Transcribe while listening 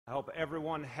hope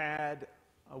everyone had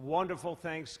a wonderful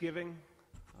Thanksgiving.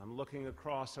 I'm looking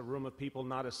across a room of people,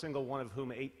 not a single one of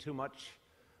whom ate too much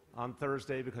on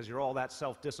Thursday, because you're all that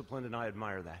self-disciplined, and I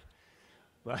admire that.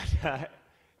 But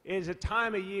it is a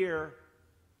time of year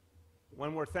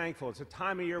when we're thankful. It's a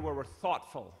time of year where we're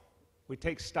thoughtful. We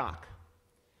take stock.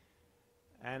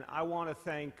 And I want to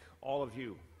thank all of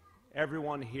you,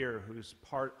 everyone here who's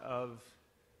part of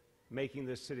making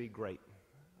this city great.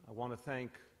 I want to thank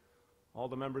all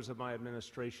the members of my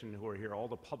administration who are here, all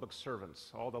the public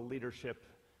servants, all the leadership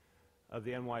of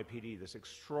the NYPD, this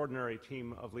extraordinary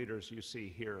team of leaders you see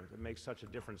here that makes such a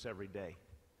difference every day.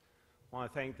 I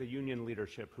want to thank the union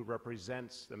leadership who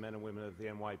represents the men and women of the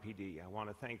NYPD. I want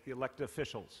to thank the elected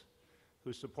officials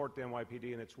who support the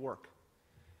NYPD in its work.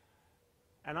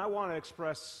 And I want to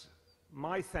express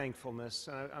my thankfulness.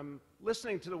 I'm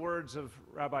listening to the words of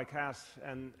Rabbi Kass,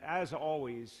 and as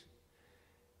always,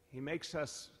 he makes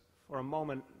us, for a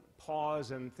moment,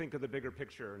 pause and think of the bigger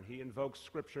picture, and he invokes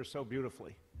Scripture so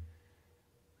beautifully.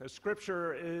 Because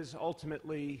Scripture is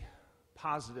ultimately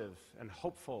positive and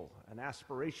hopeful and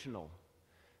aspirational,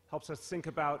 helps us think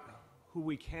about who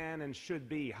we can and should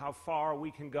be, how far we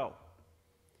can go.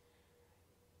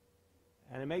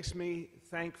 And it makes me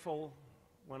thankful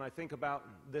when I think about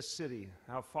this city,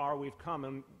 how far we've come.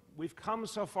 And we've come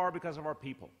so far because of our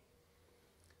people.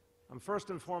 I'm first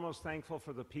and foremost thankful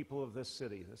for the people of this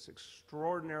city, this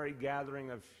extraordinary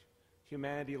gathering of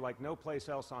humanity like no place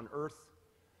else on earth,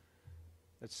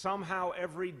 that somehow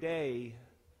every day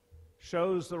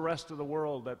shows the rest of the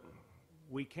world that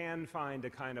we can find a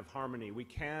kind of harmony. We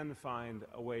can find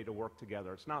a way to work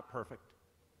together. It's not perfect,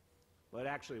 but it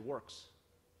actually works.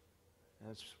 And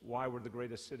that's why we're the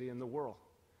greatest city in the world.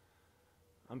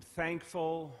 I'm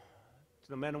thankful to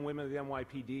the men and women of the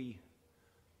NYPD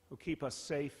who keep us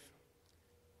safe,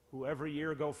 who every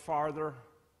year go farther,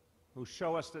 who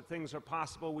show us that things are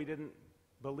possible we didn't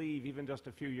believe even just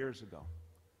a few years ago.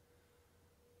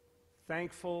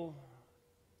 Thankful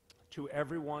to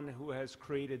everyone who has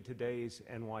created today's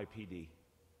NYPD.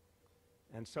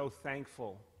 And so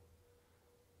thankful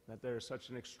that there is such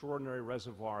an extraordinary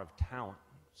reservoir of talent,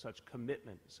 such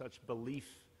commitment, such belief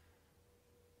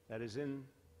that is in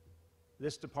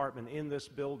this department, in this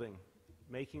building,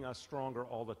 making us stronger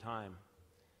all the time.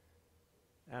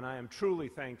 And I am truly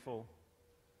thankful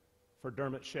for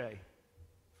Dermot Shea,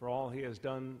 for all he has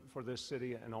done for this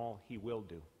city and all he will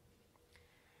do.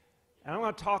 And I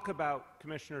want to talk about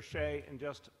Commissioner Shea in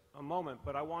just a moment,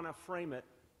 but I want to frame it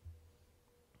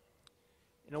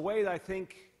in a way that I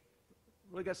think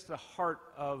really gets to the heart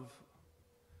of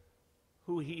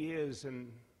who he is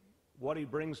and what he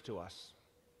brings to us.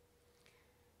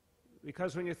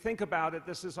 Because when you think about it,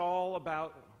 this is all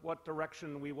about what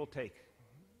direction we will take.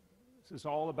 This is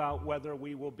all about whether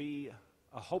we will be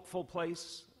a hopeful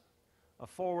place, a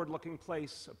forward-looking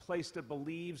place, a place that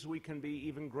believes we can be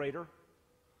even greater,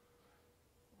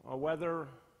 or whether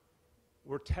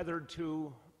we're tethered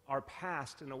to our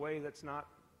past in a way that's not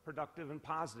productive and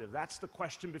positive. That's the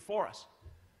question before us.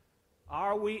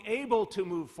 Are we able to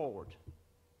move forward?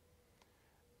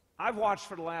 I've watched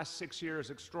for the last 6 years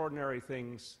extraordinary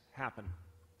things happen.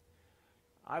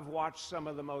 I've watched some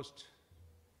of the most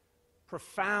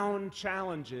profound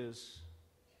challenges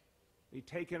be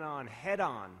taken on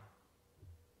head-on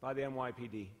by the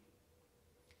NYPD.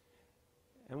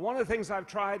 And one of the things I've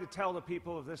tried to tell the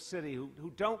people of this city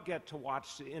who don't get to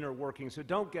watch the inner workings, who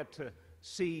don't get to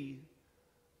see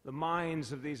the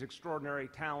minds of these extraordinary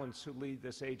talents who lead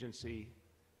this agency,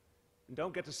 and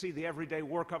don't get to see the everyday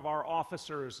work of our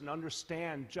officers and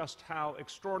understand just how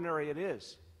extraordinary it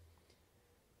is.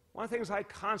 One of the things I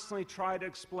constantly try to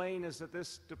explain is that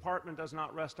this department does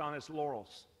not rest on its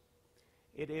laurels.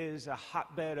 It is a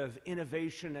hotbed of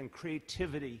innovation and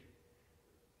creativity.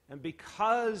 And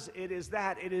because it is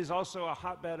that, it is also a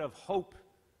hotbed of hope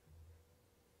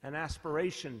and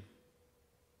aspiration.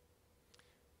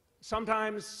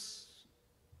 Sometimes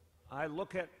I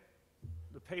look at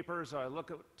the papers, I look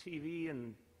at TV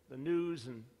and the news,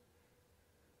 and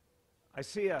I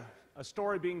see a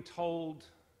story being told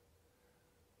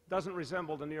doesn't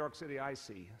resemble the New York City I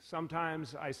see.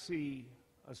 Sometimes I see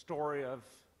a story of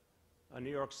a New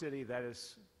York City that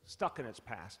is stuck in its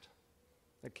past,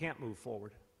 that can't move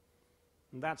forward.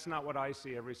 And that's not what I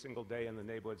see every single day in the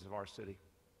neighborhoods of our city.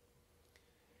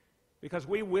 Because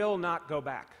we will not go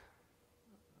back.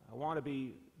 I want to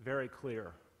be very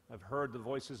clear. I've heard the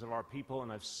voices of our people,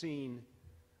 and I've seen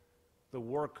the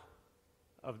work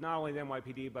of not only the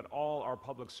NYPD, but all our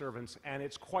public servants, and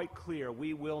it's quite clear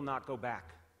we will not go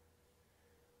back.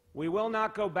 We will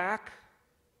not go back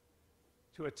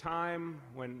to a time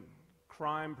when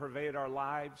crime pervaded our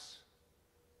lives,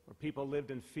 where people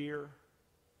lived in fear.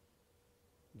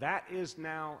 That is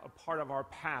now a part of our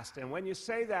past. And when you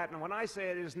say that, and when I say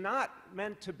it, it is not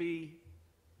meant to be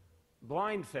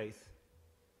blind faith.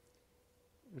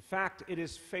 In fact, it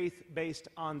is faith based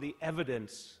on the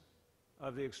evidence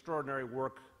of the extraordinary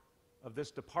work of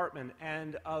this department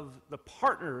and of the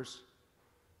partners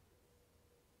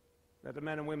that the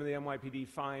men and women of the NYPD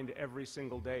find every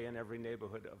single day in every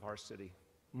neighborhood of our city.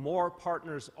 More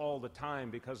partners all the time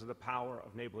because of the power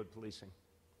of neighborhood policing.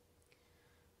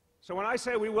 So when I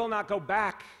say we will not go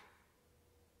back,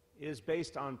 it is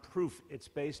based on proof. It's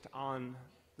based on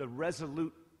the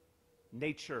resolute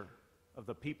nature of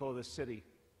the people of the city.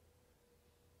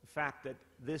 The fact that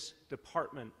this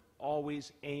department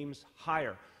always aims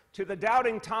higher. To the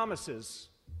doubting Thomases,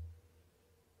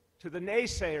 to the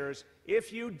naysayers,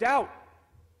 if you doubt,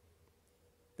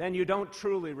 then you don't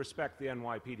truly respect the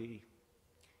NYPD.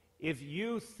 If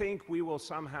you think we will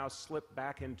somehow slip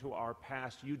back into our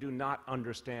past, you do not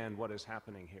understand what is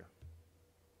happening here.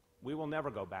 We will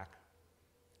never go back.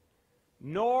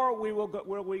 Nor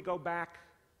will we go back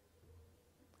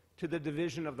to the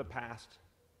division of the past.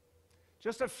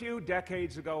 Just a few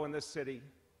decades ago in this city,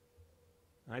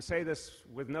 and I say this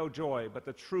with no joy, but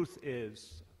the truth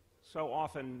is, so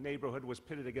often neighborhood was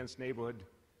pitted against neighborhood,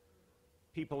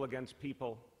 people against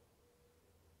people.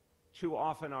 Too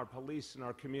often our police and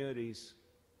our communities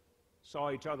saw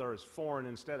each other as foreign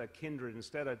instead of kindred,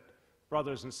 instead of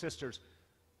brothers and sisters.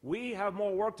 We have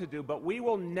more work to do, but we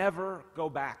will never go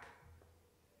back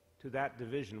to that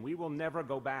division. We will never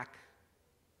go back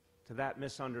to that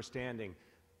misunderstanding.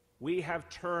 We have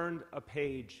turned a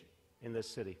page in this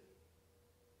city.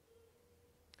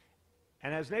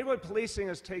 And as neighborhood policing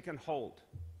has taken hold,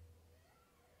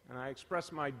 and I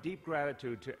express my deep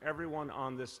gratitude to everyone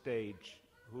on this stage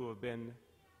who have been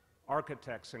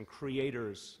architects and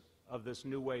creators of this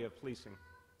new way of policing.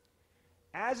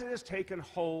 As it has taken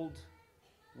hold,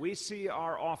 we see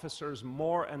our officers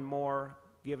more and more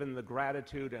given the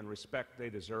gratitude and respect they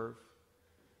deserve.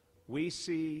 We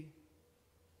see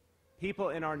people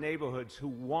in our neighborhoods who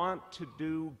want to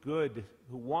do good,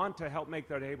 who want to help make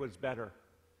their neighborhoods better,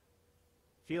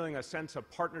 feeling a sense of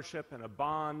partnership and a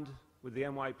bond with the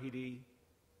NYPD.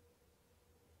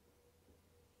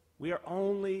 We are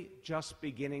only just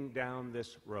beginning down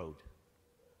this road.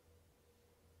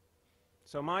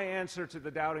 So my answer to the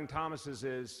doubting Thomases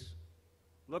is,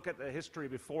 look at the history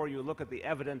before you, look at the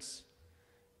evidence,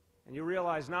 and you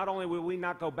realize not only will we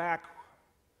not go back,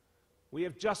 we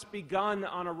have just begun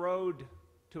on a road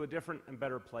to a different and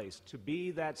better place, to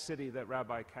be that city that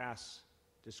Rabbi Cass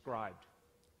described.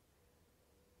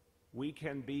 We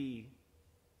can be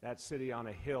that city on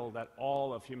a hill that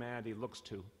all of humanity looks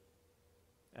to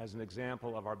as an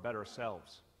example of our better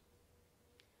selves.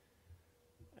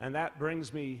 And that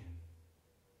brings me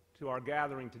to our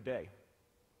gathering today.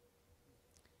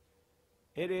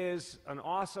 It is an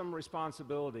awesome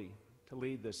responsibility to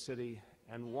lead this city,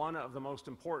 and one of the most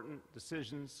important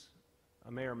decisions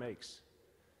a mayor makes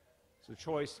is the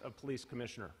choice of police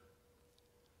commissioner.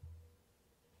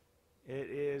 It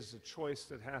is a choice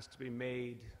that has to be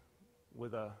made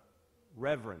with a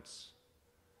reverence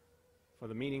for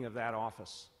the meaning of that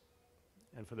office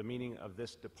and for the meaning of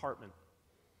this department.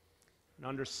 An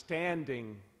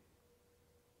understanding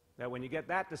that when you get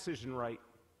that decision right,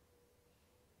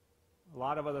 a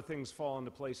lot of other things fall into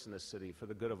place in this city for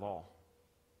the good of all.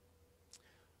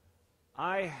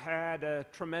 I had a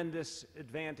tremendous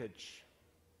advantage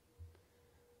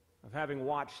of having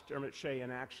watched Dermot Shea in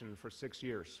action for 6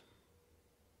 years.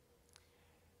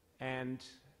 And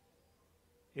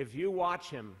if you watch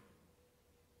him,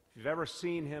 if you've ever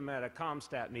seen him at a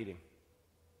ComStat meeting,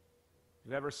 if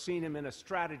you've ever seen him in a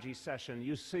strategy session,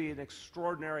 you see an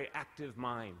extraordinary active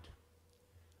mind.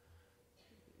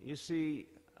 You see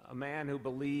a man who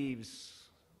believes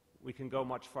we can go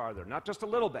much farther, not just a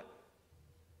little bit.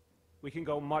 We can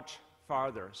go much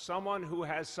farther. Someone who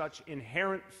has such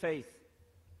inherent faith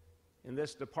in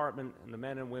this department and the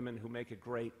men and women who make it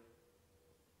great,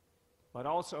 but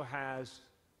also has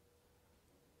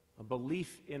a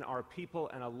belief in our people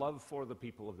and a love for the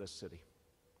people of this city.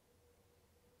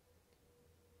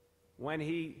 When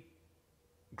he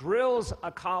grills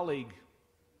a colleague,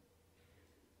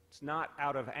 it's not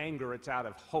out of anger, it's out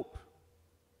of hope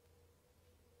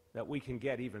that we can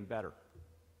get even better.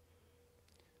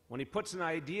 When he puts an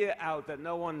idea out that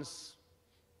no one's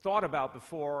thought about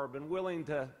before or been willing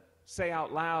to say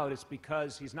out loud, it's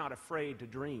because he's not afraid to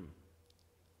dream.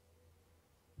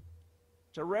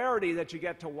 It's a rarity that you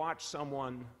get to watch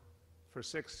someone for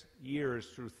 6 years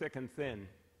through thick and thin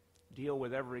deal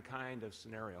with every kind of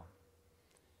scenario.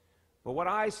 But what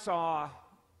I saw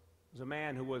was a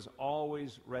man who was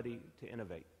always ready to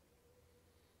innovate,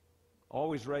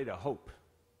 always ready to hope.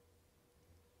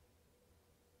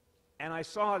 And I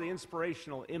saw the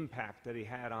inspirational impact that he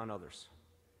had on others.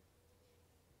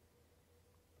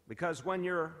 Because when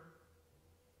you're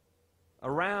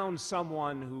around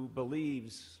someone who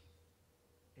believes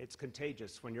it's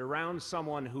contagious, when you're around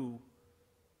someone who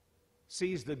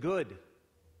sees the good,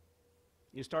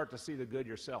 you start to see the good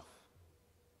yourself.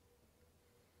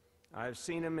 I've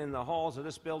seen him in the halls of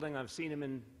this building. I've seen him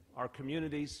in our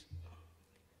communities.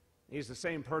 He's the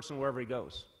same person wherever he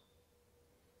goes,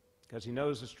 because he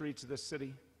knows the streets of this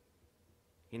city.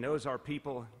 He knows our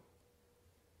people.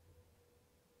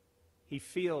 He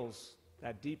feels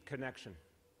that deep connection.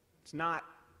 It's not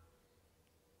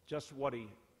just what he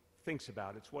thinks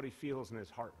about, it's what he feels in his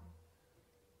heart.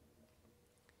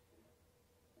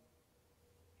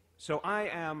 So I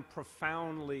am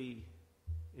profoundly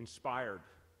inspired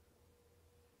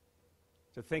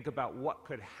to think about what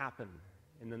could happen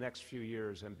in the next few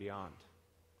years and beyond,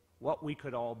 what we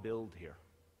could all build here.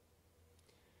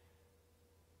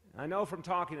 I know from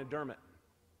talking to Dermot,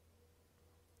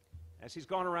 as he's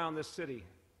gone around this city,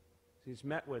 he's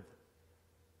met with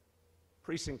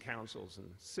precinct councils and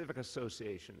civic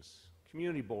associations,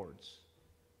 community boards.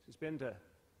 He's been to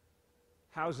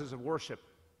houses of worship.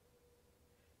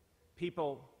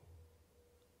 People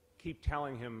keep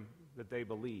telling him that they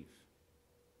believe.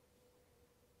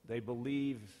 They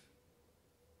believe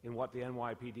in what the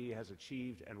NYPD has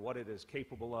achieved and what it is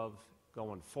capable of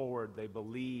going forward. They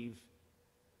believe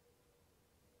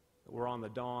that we're on the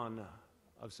dawn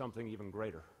of something even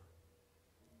greater.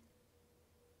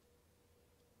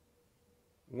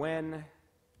 When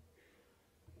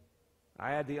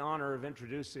I had the honor of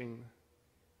introducing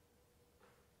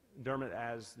Dermot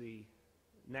as the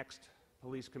next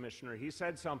police commissioner, he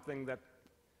said something that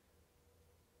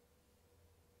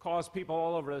caused people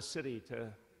all over the city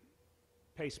to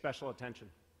pay special attention.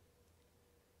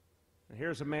 And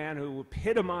here's a man who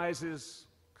epitomizes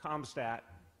CompStat,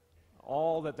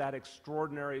 all that that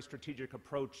extraordinary strategic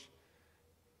approach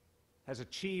has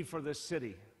achieved for this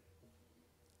city.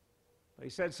 But he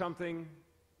said something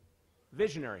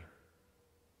visionary.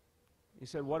 He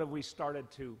said, what have we started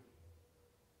to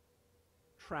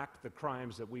track the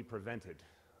crimes that we prevented?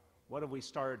 What have we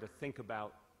started to think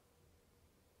about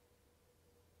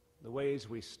the ways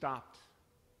we stopped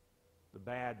the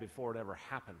bad before it ever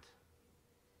happened?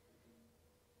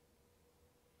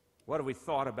 What have we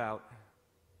thought about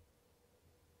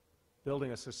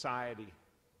building a society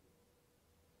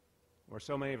where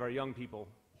so many of our young people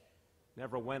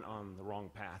never went on the wrong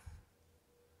path,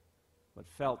 but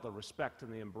felt the respect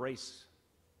and the embrace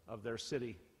of their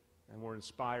city and were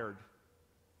inspired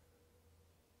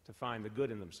to find the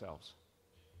good in themselves?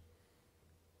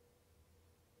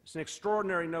 It's an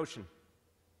extraordinary notion.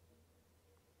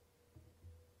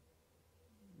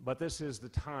 But this is the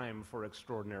time for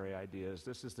extraordinary ideas.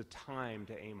 This is the time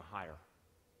to aim higher.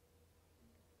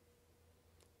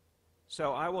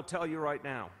 So I will tell you right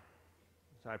now,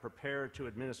 as I prepare to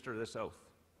administer this oath,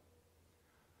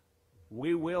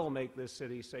 we will make this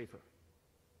city safer,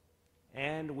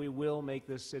 and we will make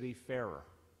this city fairer.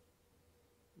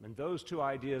 And those two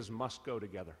ideas must go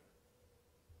together.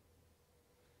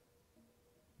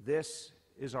 This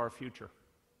is our future.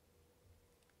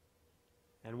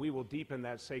 And we will deepen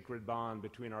that sacred bond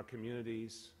between our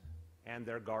communities and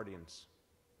their guardians.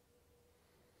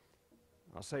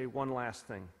 I'll say one last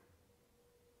thing.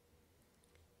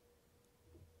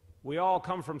 We all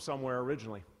come from somewhere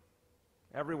originally.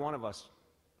 Every one of us.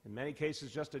 In many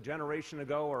cases, just a generation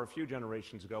ago or a few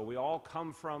generations ago. We all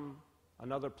come from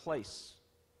another place.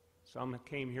 Some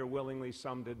came here willingly,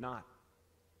 some did not.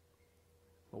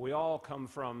 But we all come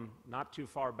from, not too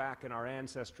far back in our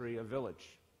ancestry, a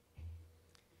village.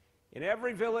 In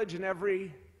every village, in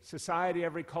every society,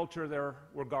 every culture, there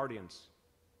were guardians.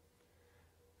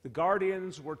 The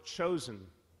guardians were chosen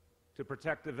to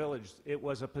protect the village. It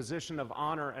was a position of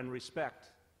honor and respect.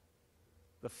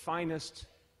 The finest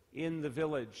in the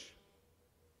village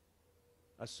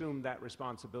assumed that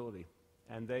responsibility,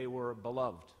 and they were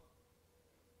beloved.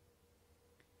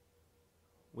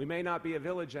 We may not be a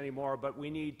village anymore, but we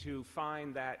need to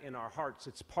find that in our hearts.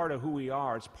 It's part of who we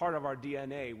are. It's part of our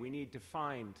DNA. We need to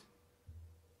find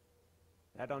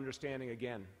that understanding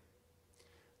again.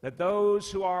 That those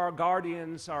who are our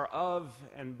guardians are of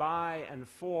and by and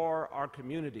for our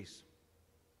communities.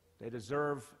 They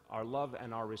deserve our love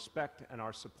and our respect and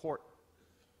our support.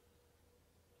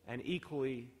 And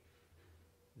equally,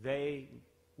 they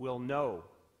will know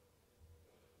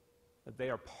that they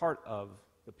are part of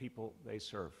the people they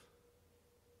serve.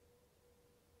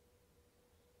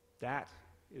 That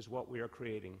is what we are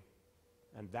creating,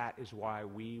 and that is why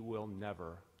we will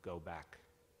never go back.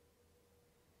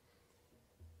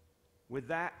 With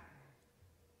that,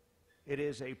 it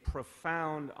is a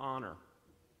profound honor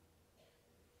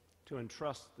to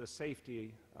entrust the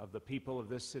safety of the people of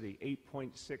this city,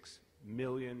 8.6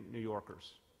 million New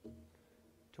Yorkers,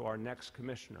 to our next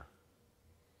commissioner.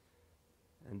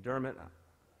 And Dermot,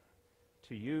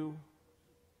 to you,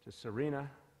 to Serena,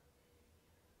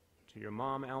 to your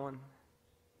mom, Ellen,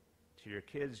 to your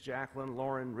kids, Jacqueline,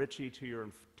 Lauren, Richie, to your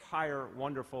entire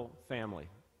wonderful family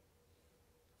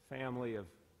of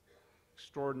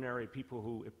extraordinary people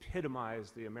who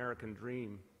epitomize the American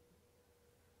dream,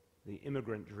 the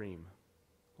immigrant dream,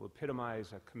 who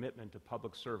epitomize a commitment to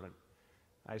public servant.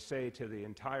 I say to the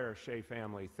entire Shea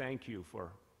family, thank you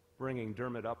for bringing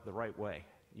Dermot up the right way.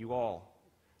 You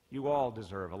all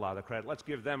deserve a lot of credit. Let's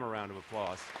give them a round of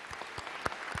applause.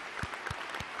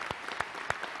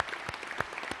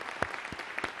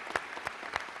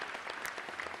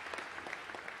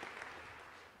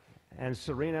 And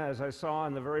Serena, as I saw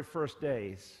in the very first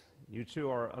days, you two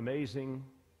are amazing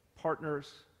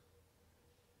partners,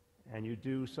 and you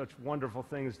do such wonderful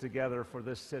things together for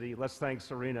this city. Let's thank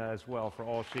Serena as well for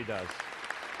all she does.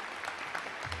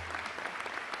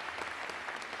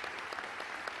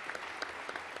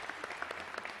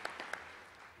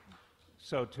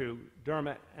 So to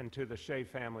Dermot and to the Shea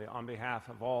family, on behalf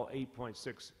of all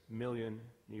 8.6 million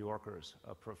New Yorkers,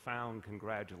 a profound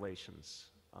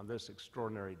congratulations on this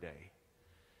extraordinary day.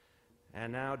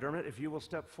 And now, Dermot, if you will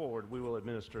step forward, we will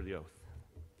administer the oath.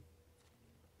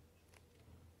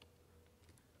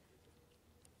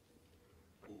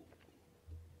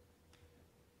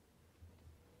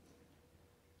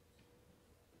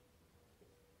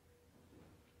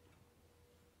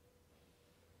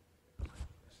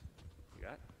 You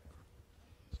got it?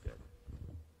 That's good.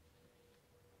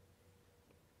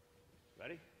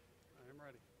 Ready? I am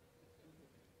ready.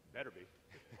 Better be.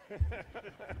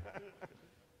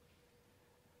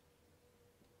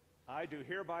 I do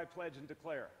hereby pledge and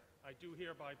declare I do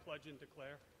hereby pledge and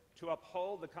declare to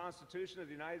uphold the Constitution of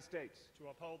the United States to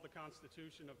uphold the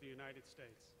Constitution of the United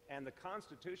States and the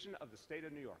Constitution of the State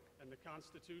of New York, and the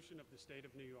Constitution of the State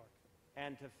of New York,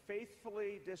 and to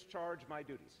faithfully discharge my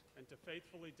duties and to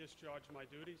faithfully discharge my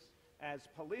duties as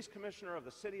Police Commissioner of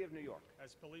the City of New York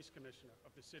as Police Commissioner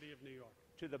of the City of New York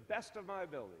to the best of my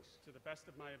abilities. to the best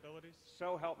of my abilities.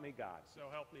 So help me God. So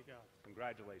help me God.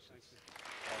 Congratulations.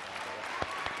 Thank you. Well done,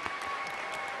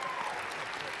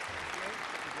 brother.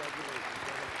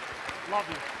 Congratulations. Love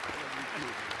you.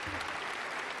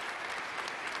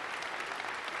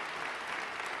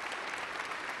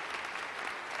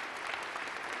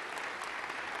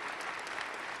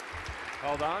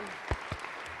 Hold on.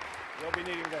 We'll be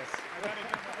needing this. I gotta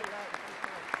give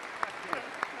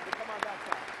Come on back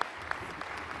side.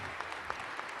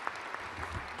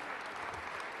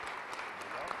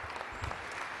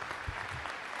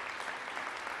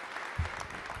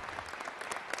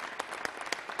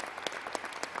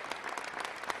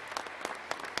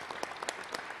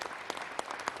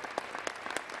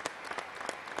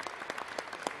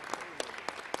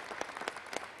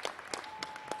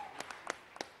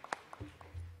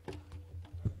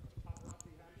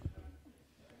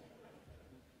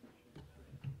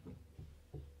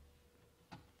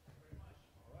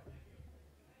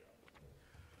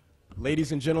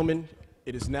 Ladies and gentlemen,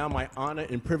 it is now my honor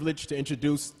and privilege to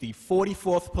introduce the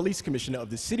 44th Police Commissioner of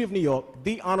the City of New York,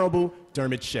 the Honorable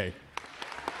Dermot Shea.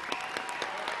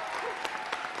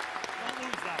 Don't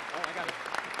lose that. Oh, I got it.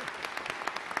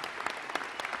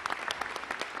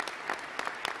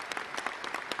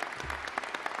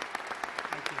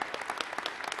 Thank you.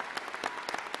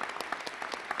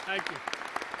 Thank you.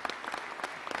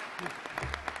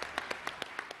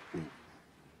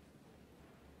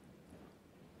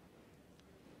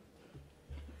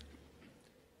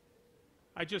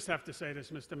 I just have to say this,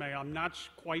 Mr. Mayor. I'm not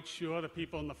quite sure the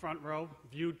people in the front row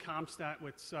viewed CompStat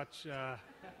with such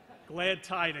glad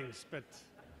tidings, but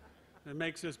it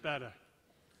makes us better.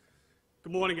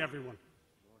 Good morning, everyone.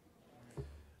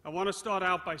 I want to start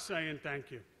out by saying thank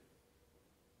you.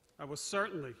 I will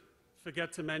certainly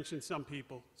forget to mention some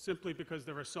people simply because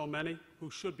there are so many who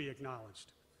should be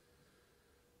acknowledged.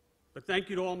 But thank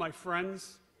you to all my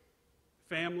friends,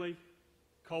 family,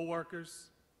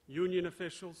 co-workers, union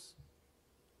officials,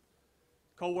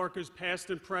 co-workers past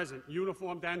and present,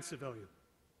 uniformed and civilian,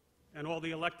 and all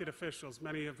the elected officials,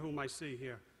 many of whom I see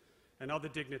here, and other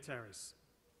dignitaries.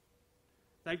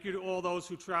 Thank you to all those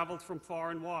who traveled from far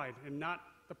and wide in not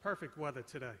the perfect weather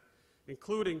today,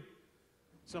 including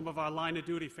some of our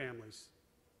line-of-duty families.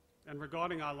 And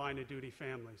regarding our line-of-duty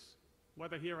families,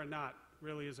 whether here or not,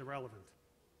 really is irrelevant.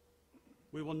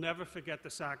 We will never forget the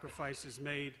sacrifices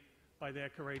made by their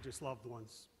courageous loved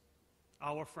ones,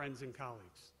 our friends and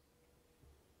colleagues.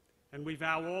 And we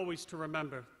vow always to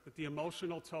remember that the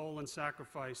emotional toll and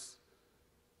sacrifice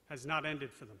has not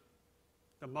ended for them,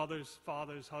 the mothers,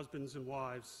 fathers, husbands, and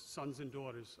wives, sons and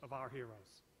daughters of our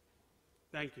heroes.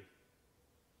 Thank you.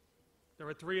 There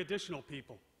are 3 additional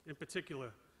people, in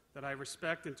particular, that I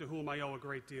respect and to whom I owe a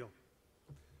great deal.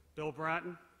 Bill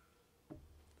Bratton,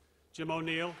 Jim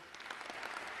O'Neill,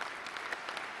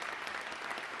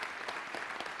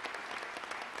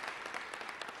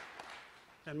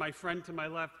 and my friend to my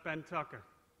left, Ben Tucker.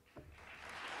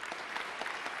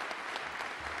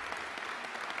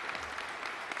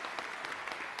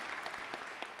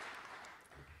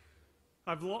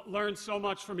 I've learned so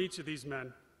much from each of these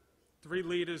men, 3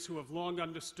 leaders who have long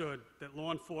understood that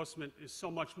law enforcement is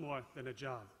so much more than a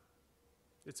job.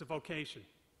 It's a vocation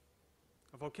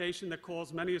that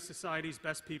calls many of society's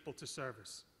best people to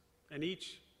service, and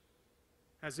each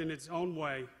has in its own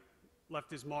way left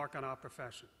his mark on our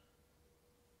profession.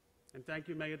 And thank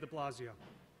you, Mayor de Blasio,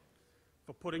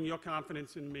 for putting your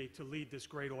confidence in me to lead this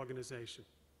great organization.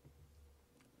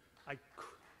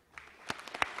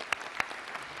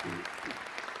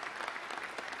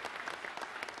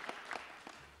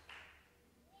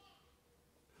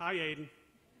 Hi, Aiden.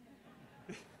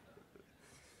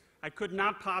 I could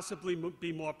not possibly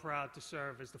be more proud to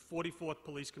serve as the 44th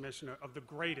Police Commissioner of the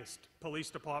greatest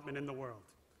police department in the world.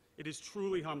 It is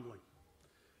truly humbling.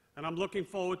 And I'm looking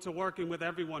forward to working with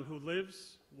everyone who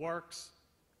lives, works,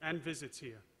 and visits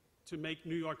here to make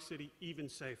New York City even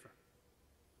safer.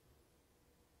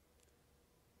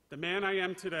 The man I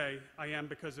am today, I am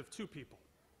because of 2 people.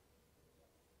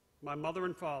 My mother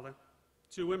and father,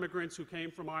 2 immigrants who came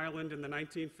from Ireland in the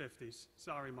 1950s.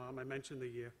 Sorry, Mom, I mentioned the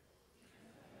year.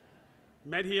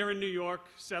 Met here in New York,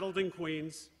 settled in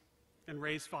Queens, and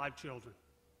raised 5 children,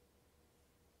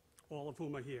 all of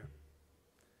whom are here.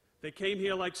 They came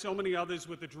here like so many others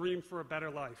with a dream for a better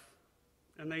life,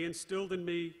 and they instilled in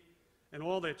me and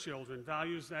all their children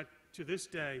values that, to this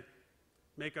day,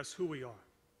 make us who we are.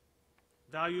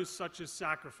 Values such as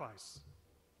sacrifice,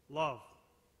 love,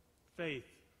 faith,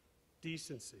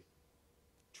 decency,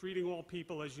 treating all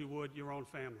people as you would your own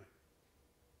family.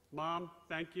 Mom,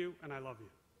 thank you, and I love you.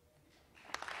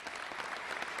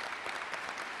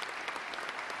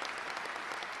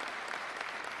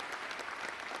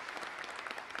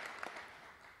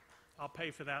 I'll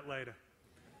pay for that later.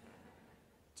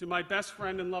 To my best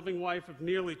friend and loving wife of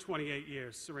nearly 28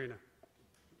 years, Serena.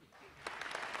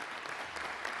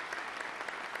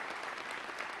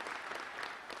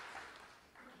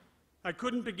 I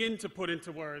couldn't begin to put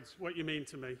into words what you mean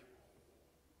to me.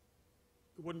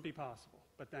 It wouldn't be possible,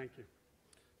 but thank you.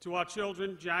 To our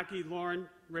children, Jackie, Lauren,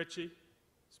 Richie,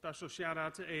 special shout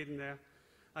out to Aiden there.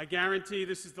 I guarantee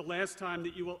this is the last time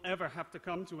that you will ever have to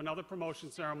come to another promotion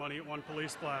ceremony at One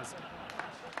Police Plaza.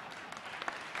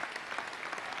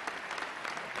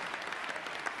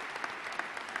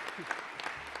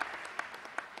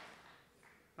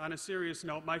 On a serious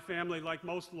note, my family, like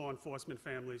most law enforcement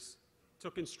families,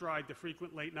 took in stride the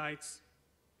frequent late nights,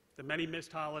 the many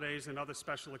missed holidays, and other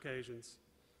special occasions.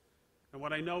 And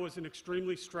what I know is an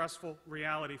extremely stressful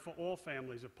reality for all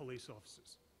families of police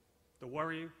officers: the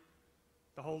worrying,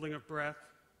 the holding of breath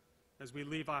as we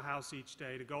leave our house each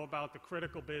day to go about the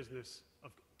critical business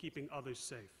of keeping others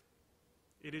safe.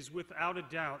 It is without a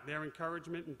doubt their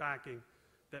encouragement and backing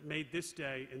that made this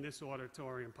day in this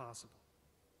auditorium possible.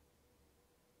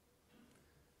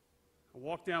 I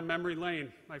walked down memory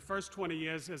lane. My first 20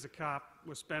 years as a cop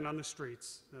were spent on the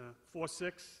streets.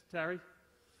 4-6, Terry?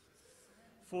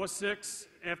 4-6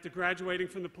 after graduating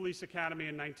from the police academy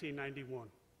in 1991.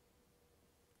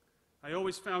 I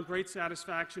always found great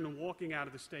satisfaction in walking out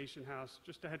of the station house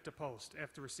just to head to post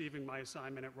after receiving my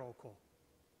assignment at roll call.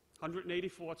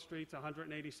 184th Street to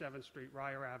 187th Street,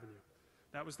 Ryer Avenue.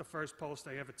 That was the first post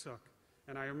I ever took,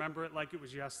 and I remember it like it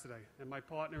was yesterday, and my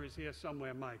partner is here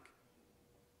somewhere, Mike.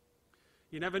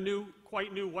 You never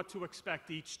quite knew what to expect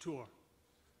each tour,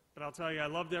 but I'll tell you, I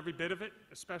loved every bit of it,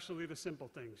 especially the simple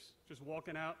things. Just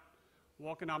walking out,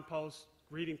 walking on post,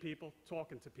 greeting people,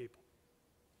 talking to people.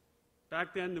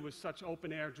 Back then, there was such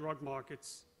open-air drug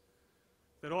markets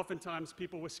that oftentimes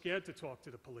people were scared to talk to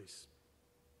the police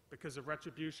because of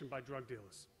retribution by drug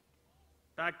dealers.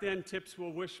 Back then, tips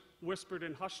were whispered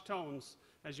in hushed tones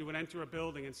as you would enter a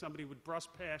building, and somebody would brush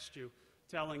past you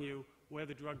telling you where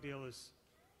the drug dealers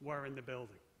were in the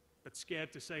building, but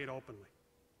scared to say it openly.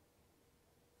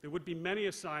 There would be many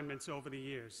assignments over the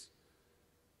years,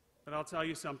 but I'll tell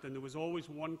you something, there was always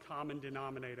one common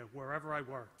denominator wherever I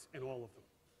worked in all of them.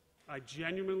 I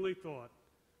genuinely thought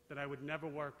that I would never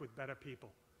work with better people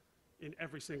in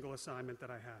every single assignment that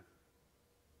I had.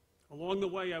 Along the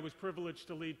way, I was privileged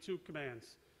to lead 2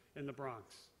 commands in the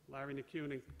Bronx. Larry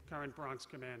McCune, current Bronx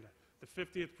commander, the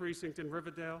 50th Precinct in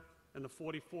Riverdale and the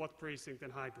 44th Precinct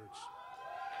in Highbridge.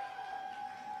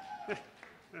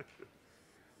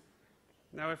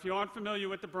 Now, if you aren't familiar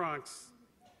with the Bronx,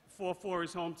 4-4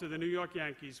 is home to the New York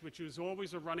Yankees, which was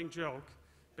always a running joke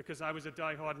because I was a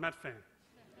diehard Met fan.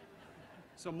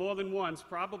 So more than once,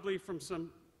 probably from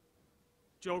some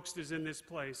jokesters in this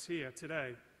place here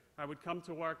today, I would come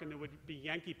to work and there would be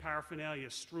Yankee paraphernalia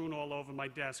strewn all over my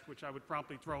desk, which I would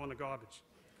promptly throw in the garbage.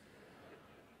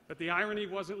 But the irony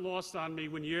wasn't lost on me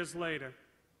when years later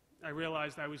I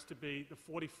realized I was to be the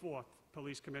 44th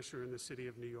police commissioner in the city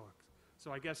of New York.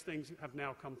 So I guess things have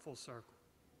now come full circle.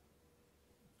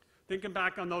 Thinking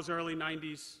back on those early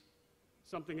 90s,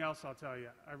 something else I'll tell you.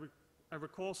 I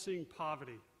recall seeing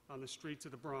poverty on the streets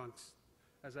of the Bronx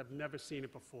as I've never seen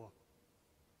it before.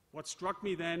 What struck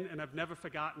me then, and I've never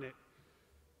forgotten it,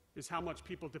 is how much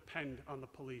people depend on the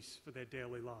police for their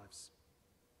daily lives.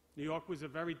 New York was a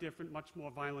very different, much more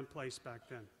violent place back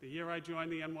then. The year I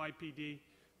joined the NYPD,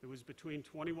 there was between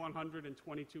 2,100 and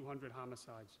 2,200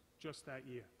 homicides, just that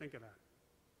year. Think of that.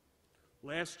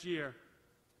 Last year,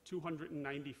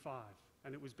 295,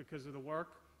 and it was because of the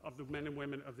work of the men and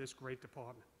women of this great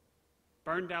department.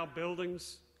 Burned out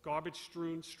buildings,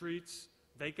 garbage-strewn streets,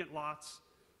 vacant lots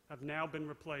have now been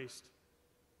replaced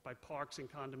by parks and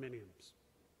condominiums.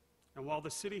 And while the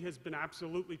city has been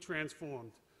absolutely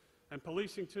transformed, and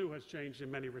policing too has changed in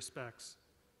many respects,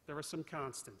 there are some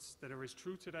constants that are as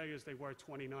true today as they were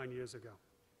 29 years ago.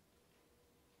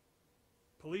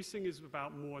 Policing is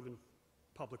about more than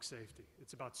public safety.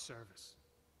 It's about service.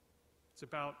 It's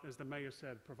about, as the mayor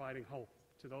said, providing hope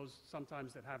to those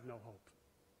sometimes that have no hope.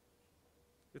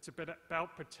 It's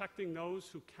about protecting those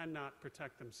who cannot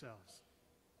protect themselves.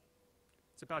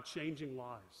 It's about changing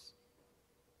lives.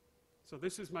 So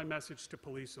this is my message to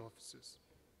police officers.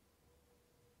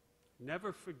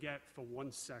 Never forget for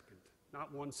 1 second,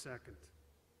 not 1 second,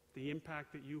 the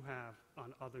impact that you have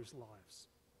on others' lives.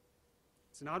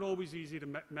 It's not always easy to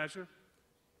measure,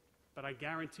 but I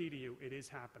guarantee to you it is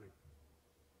happening.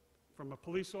 From a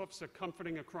police officer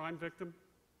comforting a crime victim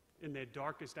in their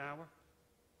darkest hour,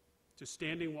 to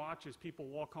standing watch as people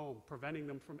walk home, preventing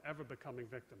them from ever becoming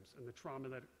victims and the trauma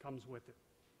that comes with it,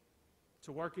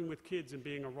 to working with kids and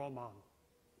being a role model.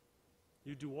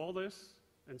 You do all this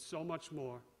and so much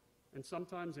more, and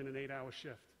sometimes in an 8-hour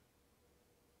shift.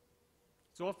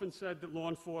 It's often said that law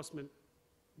enforcement,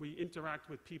 we interact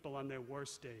with people on their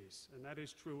worst days, and that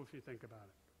is true if you think about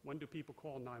it. When do people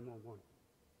call 911?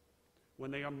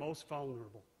 When they are most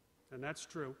vulnerable, and that's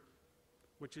true,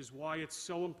 which is why it's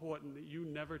so important that you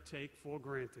never take for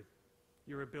granted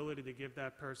your ability to give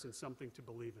that person something to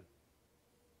believe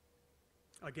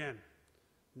in. Again,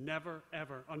 never,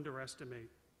 ever underestimate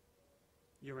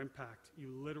your impact. You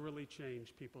literally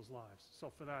change people's lives. So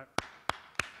for that,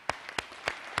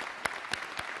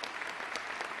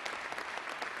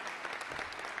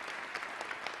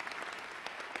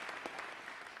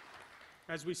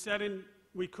 as we said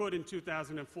we could in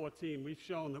 2014, we've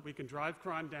shown that we can drive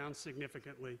crime down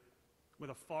significantly with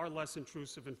a far less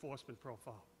intrusive enforcement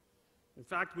profile. In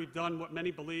fact, we've done what many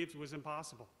believed was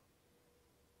impossible.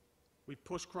 We've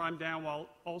pushed crime down while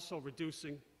also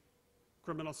reducing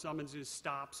criminal summonses,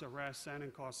 stops, arrests, and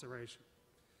incarceration.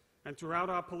 And throughout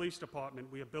our police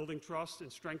department, we are building trust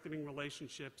and strengthening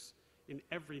relationships in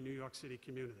every New York City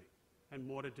community, and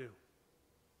more to do.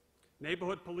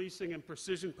 Neighborhood policing and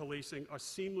precision policing are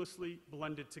seamlessly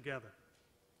blended together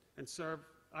and serve,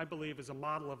 I believe, as a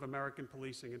model of American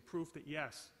policing and proof that,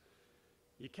 yes,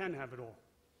 you can have it all.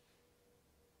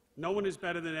 No one is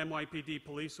better than NYPD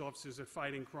police officers at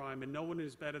fighting crime, and no one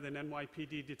is better than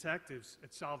NYPD detectives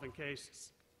at solving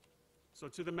cases. So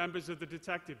to the members of the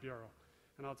Detective Bureau,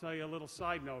 and I'll tell you a little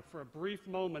side note, for a brief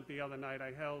moment the other night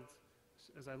I held,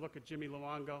 as I look at Jimmy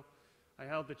Luongo, I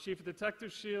held the Chief of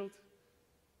Detectives shield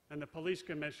and the Police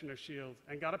Commissioner shield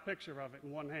and got a picture of it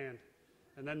in one hand,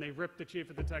 and then they ripped the Chief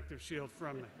of Detectives shield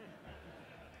from me.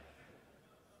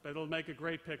 But it'll make a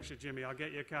great picture, Jimmy. I'll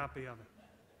get you a copy of it.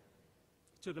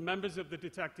 To the members of the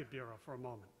Detective Bureau for a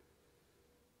moment.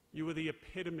 You are the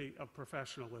epitome of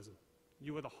professionalism.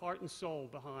 You are the heart and soul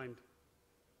behind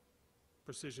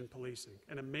precision policing,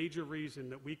 and a major reason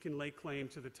that we can lay claim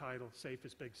to the title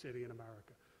safest big city in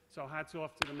America. So hats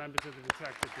off to the members of the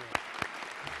Detective Bureau.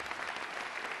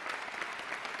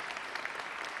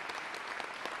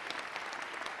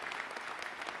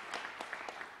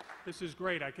 This is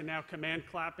great. I can now command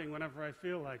clapping whenever I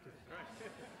feel like it.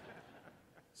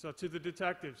 So to the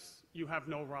detectives, you have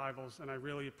no rivals, and I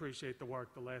really appreciate the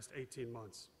work the last 18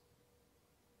 months.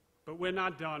 But we're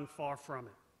not done, far from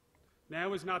it.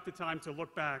 Now is not the time to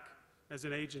look back as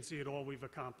an agency at all we've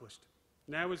accomplished.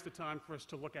 Now is the time for us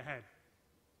to look ahead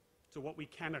to what we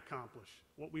can accomplish,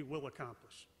 what we will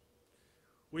accomplish.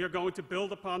 We are going to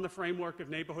build upon the framework of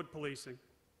neighborhood policing,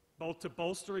 both to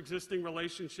bolster existing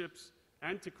relationships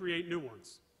and to create new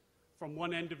ones, from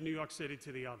one end of New York City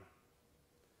to the other.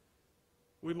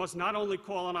 We must not only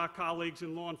call on our colleagues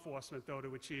in law enforcement, though,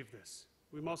 to achieve this.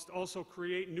 We must also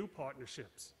create new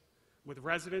partnerships with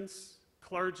residents,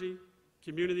 clergy,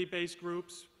 community-based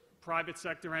groups, private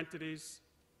sector entities.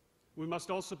 We must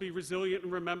also be resilient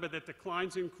and remember that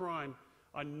declines in crime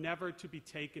are never to be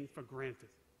taken for granted.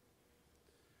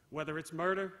 Whether it's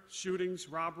murder, shootings,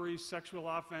 robberies, sexual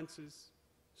offenses,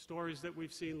 stories that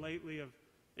we've seen lately of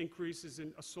increases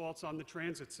in assaults on the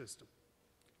transit system,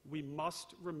 we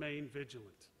must remain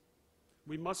vigilant.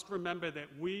 We must remember that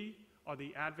we are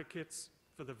the advocates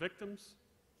for the victims,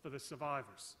 for the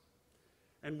survivors,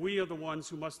 and we are the ones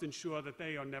who must ensure that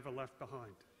they are never left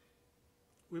behind.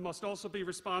 We must also be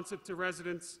responsive to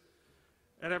residents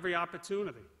at every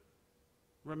opportunity,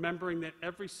 remembering that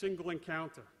every single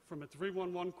encounter, from a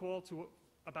 311 call to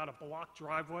about a blocked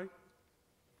driveway,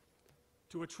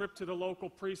 to a trip to the local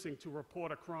precinct to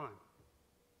report a crime,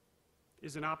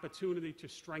 is an opportunity to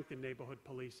strengthen neighborhood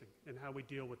policing and how we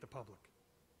deal with the public.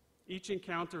 Each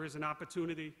encounter is an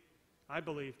opportunity, I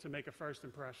believe, to make a first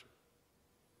impression.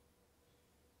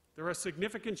 There are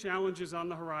significant challenges on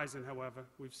the horizon, however.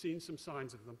 We've seen some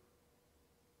signs of them.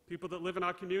 People that live in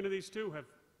our communities, too, have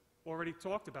already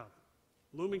talked about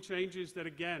them. Looming changes that,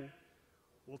 again,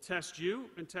 will test you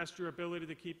and test your ability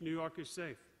to keep New Yorkers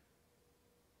safe.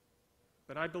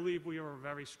 But I believe we are a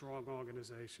very strong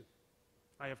organization.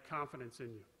 I have confidence in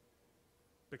you,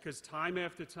 because time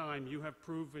after time you have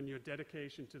proven your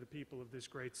dedication to the people of this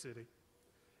great city.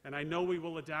 And I know we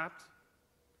will adapt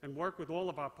and work with all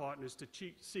of our partners to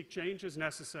seek change as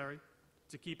necessary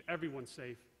to keep everyone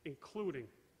safe, including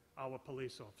our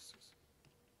police officers.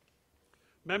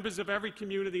 Members of every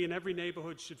community and every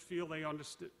neighborhood should feel they are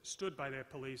understood by their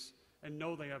police and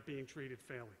know they are being treated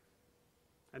fairly.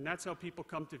 And that's how people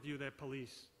come to view their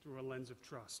police, through a lens of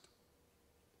trust.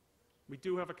 We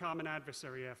do have a common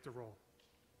adversary, after all: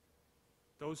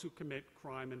 those who commit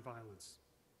crime and violence.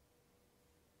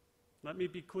 Let me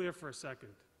be clear for a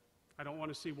second. I don't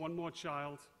want to see one more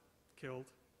child killed.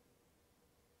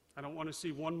 I don't want to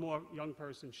see one more young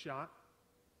person shot.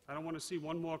 I don't want to see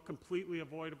one more completely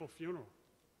avoidable funeral.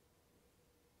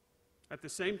 At the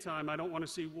same time, I don't want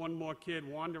to see one more kid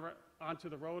wander onto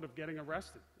the road of getting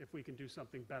arrested if we can do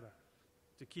something better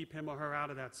to keep him or her out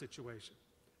of that situation.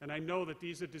 And I know that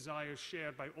these are desires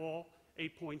shared by all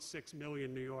 8.6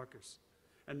 million New Yorkers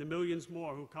and the millions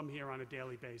more who come here on a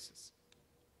daily basis.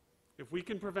 If we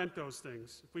can prevent those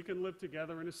things, if we can live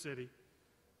together in a city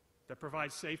that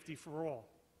provides safety for all,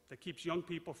 that keeps young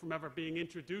people from ever being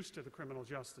introduced to the criminal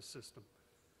justice system,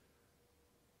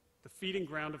 the feeding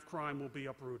ground of crime will be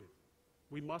uprooted.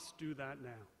 We must do that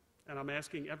now, and I'm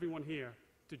asking everyone here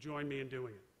to join me in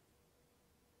doing it.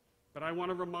 But I want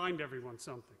to remind everyone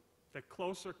something, that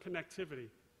closer connectivity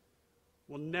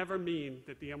will never mean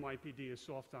that the NYPD is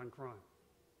soft on crime.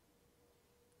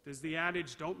 There's the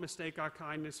adage, don't mistake our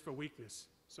kindness for weakness.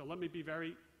 So let me be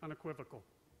very unequivocal.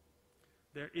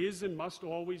 There is and must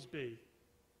always be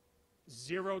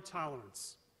zero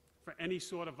tolerance for any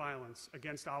sort of violence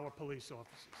against our police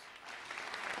officers.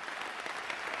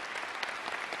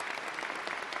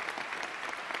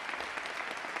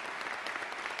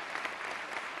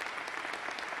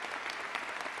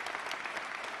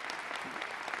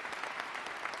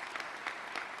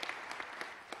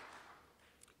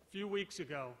 A few weeks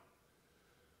ago,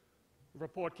 a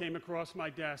report came across my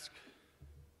desk.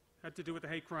 It had to do with the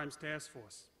Hate Crimes Task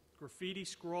Force. Graffiti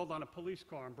scrawled on a police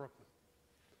car in Brooklyn.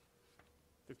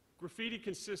 The graffiti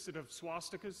consisted of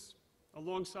swastikas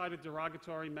alongside a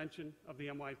derogatory mention of the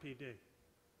NYPD.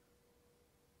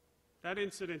 That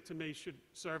incident, to me, should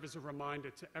serve as a reminder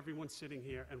to everyone sitting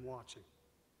here and watching.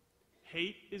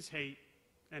 Hate is hate,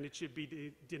 and it should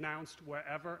be denounced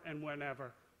wherever and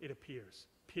whenever it appears,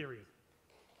 period.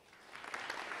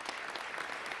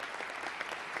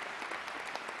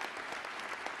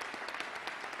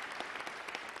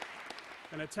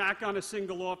 An attack on a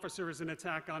single officer is an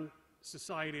attack on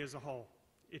society as a whole.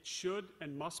 It should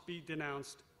and must be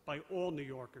denounced by all New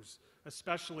Yorkers,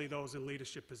 especially those in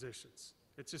leadership positions.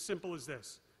 It's as simple as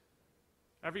this.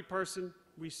 Every person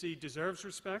we see deserves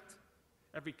respect.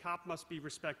 Every cop must be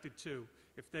respected too,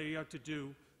 if they are to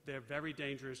do their very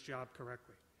dangerous job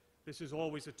correctly. This is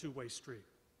always a two-way street.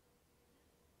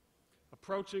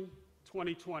 Approaching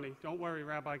 2020, don't worry,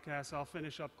 Rabbi Cass, I'll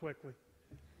finish up quickly.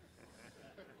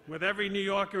 With every New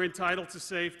Yorker entitled to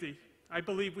safety, I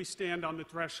believe we stand on the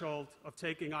threshold of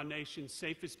taking our nation's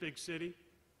safest big city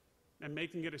and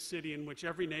making it a city in which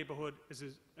every neighborhood is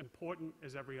as important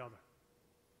as every other,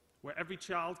 where every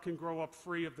child can grow up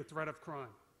free of the threat of crime.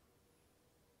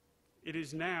 It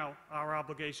is now our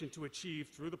obligation to achieve,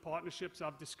 through the partnerships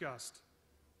I've discussed,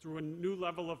 through a new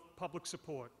level of public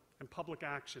support and public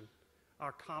action,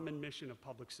 our common mission of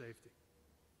public safety.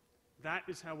 That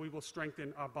is how we will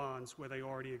strengthen our bonds where they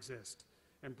already exist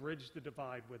and bridge the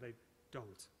divide where they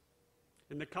don't.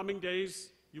 In the coming days,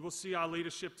 you will see our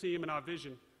leadership team and our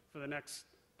vision for the next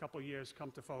couple years come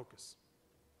to focus.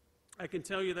 I can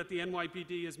tell you that the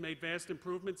NYPD has made vast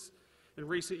improvements in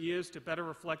recent years to better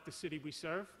reflect the city we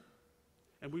serve,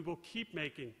 and we will keep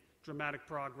making dramatic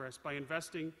progress by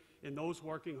investing in those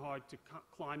working hard to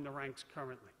climb the ranks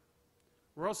currently.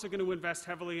 We're also going to invest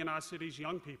heavily in our city's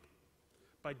young people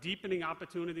by deepening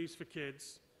opportunities for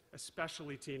kids,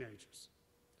 especially teenagers.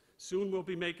 Soon we'll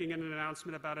be making an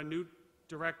announcement about a new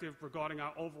directive regarding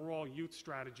our overall youth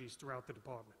strategies throughout the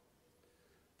department.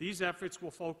 These efforts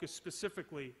will focus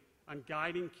specifically on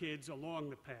guiding kids along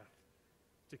the path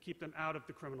to keep them out of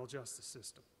the criminal justice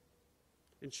system,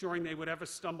 ensuring they would ever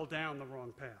stumble down the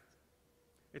wrong path.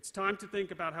 It's time to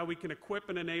think about how we can equip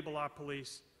and enable our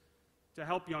police to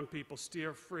help young people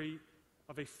steer free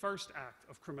of a first act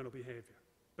of criminal behavior.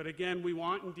 But again, we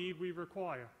want, indeed we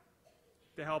require,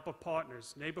 the help of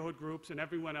partners, neighborhood groups, and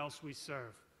everyone else we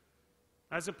serve.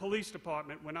 As a police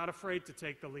department, we're not afraid to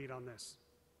take the lead on this,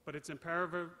 but it's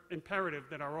imperative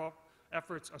that our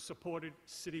efforts are supported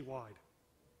citywide.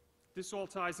 This all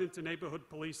ties into neighborhood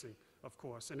policing, of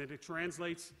course, and it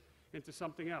translates into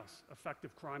something else,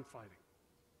 effective crime fighting.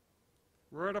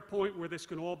 We're at a point where this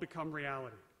can all become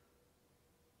reality.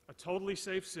 A totally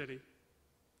safe city,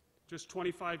 just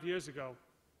 25 years ago,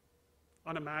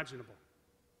 unimaginable.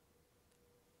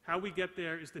 How we get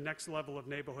there is the next level of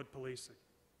neighborhood policing.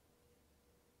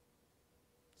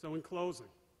 So in closing,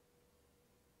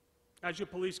 as your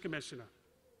police commissioner,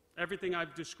 everything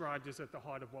I've described is at the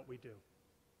heart of what we do.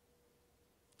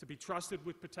 To be trusted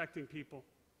with protecting people,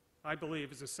 I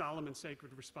believe, is a solemn and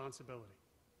sacred responsibility.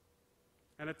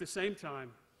 And at the same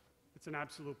time, it's an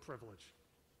absolute privilege.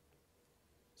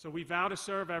 So we vow to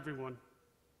serve everyone,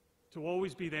 to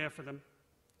always be there for them,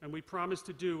 and we promise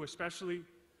to do, especially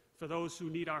for those who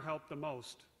need our help the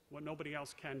most, what nobody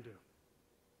else can do.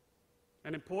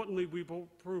 And importantly, we will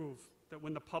prove that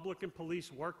when the public and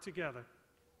police work together,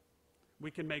 we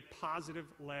can make positive,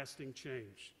 lasting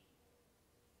change.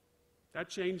 That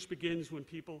change begins when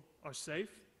people are safe,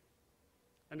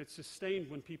 and it's sustained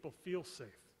when people feel safe.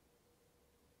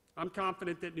 I'm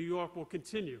confident that New York will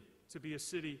continue to be a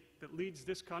city that leads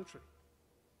this country,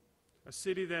 a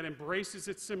city that embraces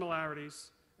its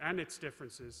similarities and its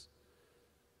differences,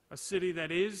 a city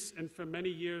that is, and for many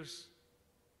years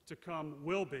to come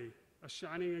will be, a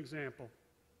shining example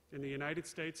in the United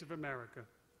States of America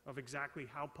of exactly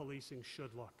how policing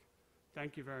should look.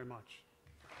 Thank you very much.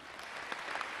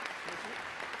 Thank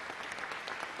you.